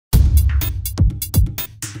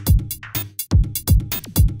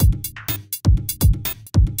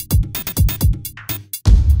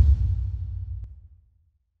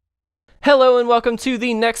Hello and welcome to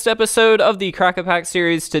the next episode of the Crack-A-Pack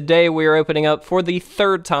series. Today we are opening up for the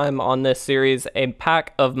third time on this series a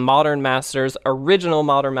pack of Modern Masters, original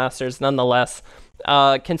Modern Masters nonetheless.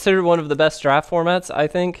 Considered one of the best draft formats, I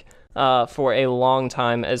think, for a long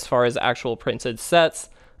time as far as actual printed sets.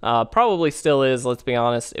 Probably still is, let's be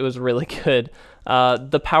honest. It was really good.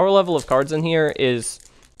 The power level of cards in here is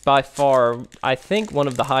by far, I think, one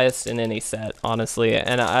of the highest in any set, honestly.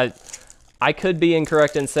 And I could be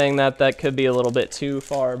incorrect in saying that. That could be a little bit too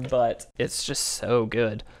far, but it's just so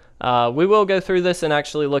good. We will go through this and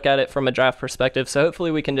actually look at it from a draft perspective, so hopefully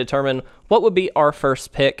we can determine what would be our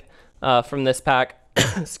first pick from this pack,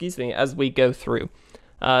 excuse me, as we go through.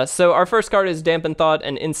 So our first card is Dampen Thought,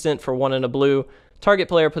 an instant for 1 and a blue. Target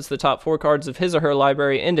player puts the top 4 cards of his or her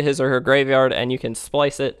library into his or her graveyard, and you can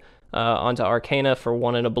splice it onto Arcana for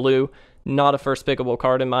 1 and a blue. Not a first pickable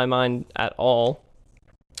card in my mind at all.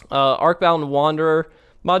 Arcbound Wanderer,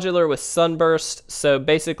 modular with Sunburst. So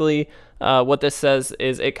basically what this says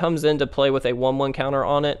is it comes into play with a 1/1 counter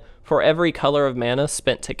on it for every color of mana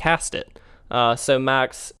spent to cast it. So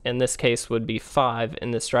max in this case would be 5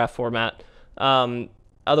 in this draft format.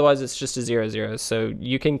 Otherwise it's just a 0/0. So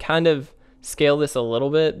you can kind of scale this a little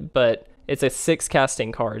bit, but it's a 6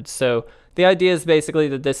 casting card. So the idea is basically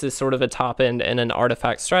that this is sort of a top end in an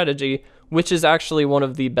artifact strategy, which is actually one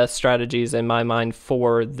of the best strategies in my mind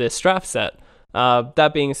for this draft set.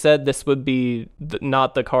 That being said, this would be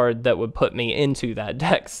not the card that would put me into that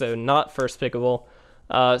deck, so not first pickable.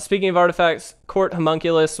 Speaking of artifacts, Court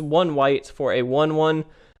Homunculus, 1 white for a 1/1.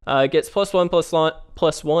 Gets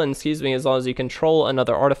 +1/+1, excuse me, as long as you control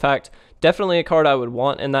another artifact. Definitely a card I would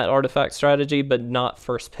want in that artifact strategy, but not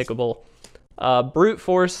first pickable. Brute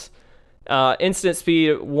Force, instant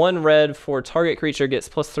speed, 1 red for target creature, gets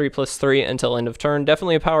 +3/+3 until end of turn.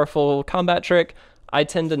 Definitely a powerful combat trick. I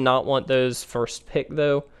tend to not want those first pick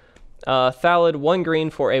though. Thallid, 1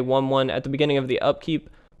 green for a 1/1 at the beginning of the upkeep.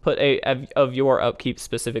 Put a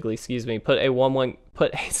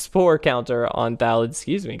spore counter on Thallid.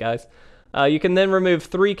 Excuse me, guys. You can then remove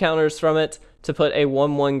 3 counters from it to put a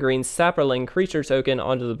 1/1 green Saproling creature token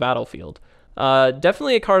onto the battlefield.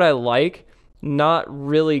 Definitely a card I like. Not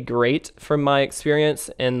really great from my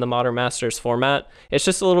experience in the Modern Masters format. It's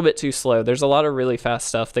just a little bit too slow. There's a lot of really fast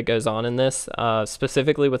stuff that goes on in this,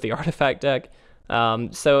 specifically with the artifact deck.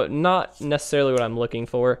 So not necessarily what I'm looking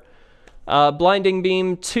for. Blinding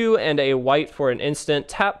Beam, 2 and a white for an instant.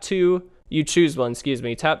 Tap 2, you choose one, excuse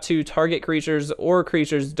me. Tap 2, target creatures or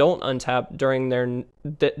creatures don't untap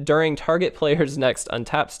during target player's next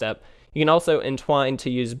untap step. You can also entwine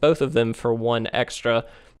to use both of them for 1 extra.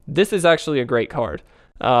 This is actually a great card.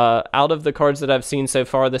 Out of the cards that I've seen so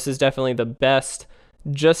far, this is definitely the best,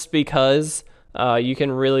 just because you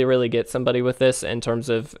can really get somebody with this in terms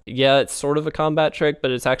of, yeah, it's sort of a combat trick, but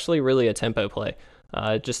it's actually really a tempo play.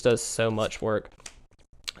 It just does so much work.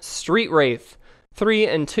 Street Wraith, 3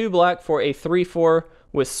 and 2 black for a 3/4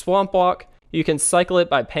 with Swamp Walk. You can cycle it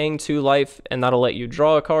by paying 2 life, and that'll let you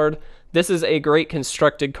draw a card. This is a great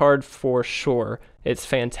constructed card for sure. It's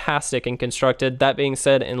fantastic and constructed. That being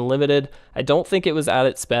said, in Limited, I don't think it was at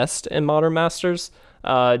its best in Modern Masters.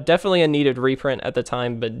 Definitely a needed reprint at the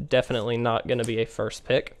time, but definitely not going to be a first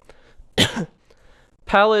pick.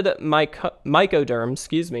 Pallid Mycoderm,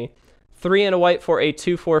 excuse me. 3 and a white for a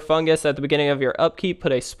 2/4 fungus. At the beginning of your upkeep,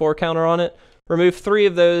 put a spore counter on it. Remove 3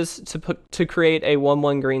 of those to create a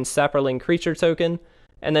 1/1 green Saproling creature token.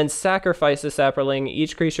 And then sacrifice a Saproling.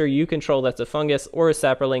 Each creature you control that's a fungus or a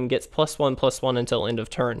Saproling gets +1/+1 until end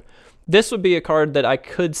of turn. This would be a card that I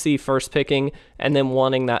could see first picking and then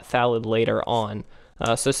wanting that Thallid later on.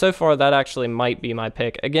 So far that actually might be my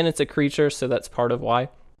pick. Again, it's a creature, so that's part of why.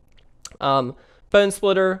 Bone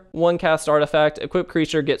Splitter, 1 cast artifact. Equip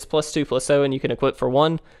creature gets +2/+0 and you can equip for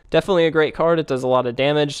 1. Definitely a great card. It does a lot of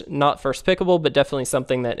damage. Not first pickable, but definitely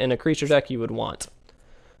something that in a creature deck you would want.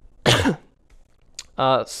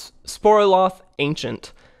 Sporoloth,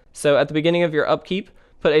 Ancient. So at the beginning of your upkeep,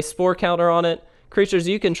 put a spore counter on it. Creatures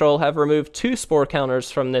you control have removed 2 spore counters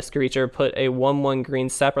from this creature. Put a 1/1 green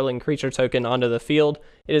Saproling creature token onto the field.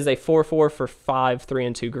 It is a 4/4 for 5, 3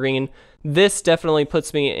 and 2 green. This definitely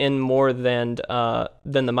puts me in more than the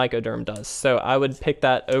Mycoderm does, so I would pick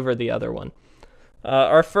that over the other one.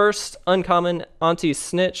 Our first uncommon, Auntie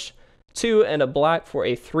Snitch. 2 and a black for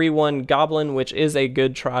a 3/1 Goblin, which is a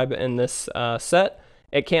good tribe in this set.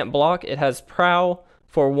 It can't block. It has Prow.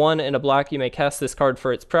 For 1 and a black, you may cast this card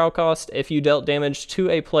for its Prow cost if you dealt damage to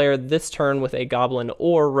a player this turn with a Goblin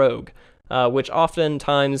or Rogue, which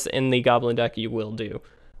oftentimes in the Goblin deck you will do.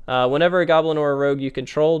 Whenever a Goblin or a Rogue you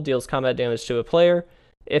control deals combat damage to a player,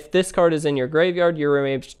 if this card is in your graveyard,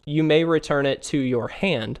 you may return it to your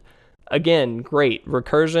hand. again, great.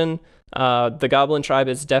 Recursion, the Goblin Tribe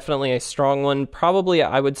is definitely a strong one. Probably,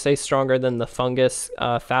 I would say, stronger than the Fungus,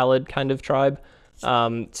 Thallid kind of tribe.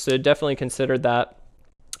 So definitely consider that.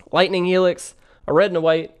 Lightning Helix, a red and a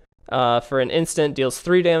white, for an instant, deals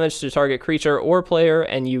 3 damage to target creature or player,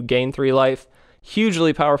 and you gain 3 life.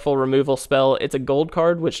 Hugely powerful removal spell. It's a gold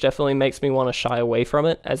card, which definitely makes me want to shy away from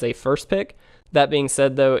it as a first pick. That being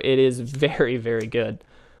said, though, it is very, very good.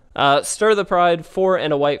 Stir the Pride, 4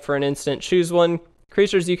 and a white for an instant. Choose one.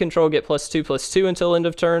 Creatures you control get +2/+2 until end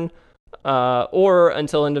of turn. Or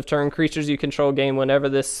until end of turn, creatures you control gain whenever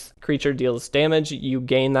this creature deals damage, you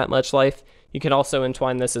gain that much life. You can also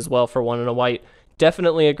entwine this as well for 1 and a white.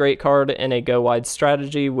 Definitely a great card in a go wide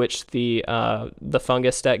strategy, which the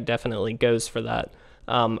Fungus deck definitely goes for that.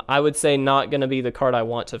 I would say not going to be the card I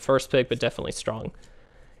want to first pick, but definitely strong.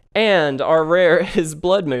 And our rare is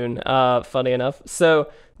Blood Moon, funny enough. So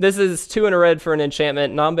this is 2 and a red for an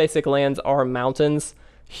enchantment. Non-basic lands are mountains.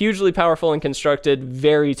 Hugely powerful and constructed,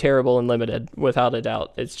 very terrible and limited, without a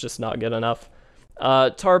doubt. It's just not good enough.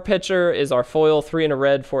 Tar Pitcher is our foil, 3 and a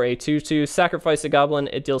red for a 2/2. Sacrifice a goblin.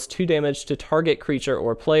 It deals 2 damage to target creature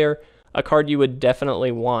or player. A card you would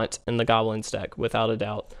definitely want in the Goblins deck, without a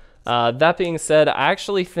doubt. That being said, I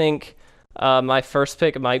actually think my first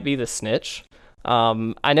pick might be the Snitch.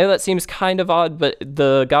 I know that seems kind of odd, but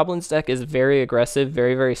the Goblins deck is very aggressive,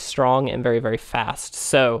 very, very strong, and very, very fast.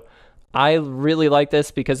 So I really like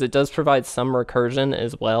this because it does provide some recursion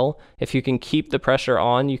as well. If you can keep the pressure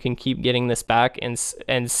on, you can keep getting this back and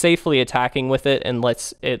safely attacking with it, and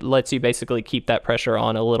it lets you basically keep that pressure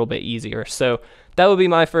on a little bit easier. So that would be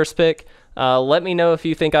my first pick. Let me know if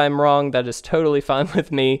you think I'm wrong. That is totally fine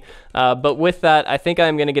with me. But with that, I think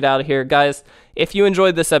I'm going to get out of here. Guys, if you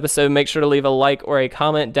enjoyed this episode, make sure to leave a like or a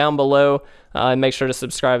comment down below. And make sure to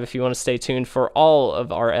subscribe if you want to stay tuned for all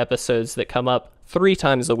of our episodes that come up 3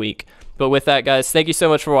 times a week. But with that, guys, thank you so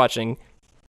much for watching.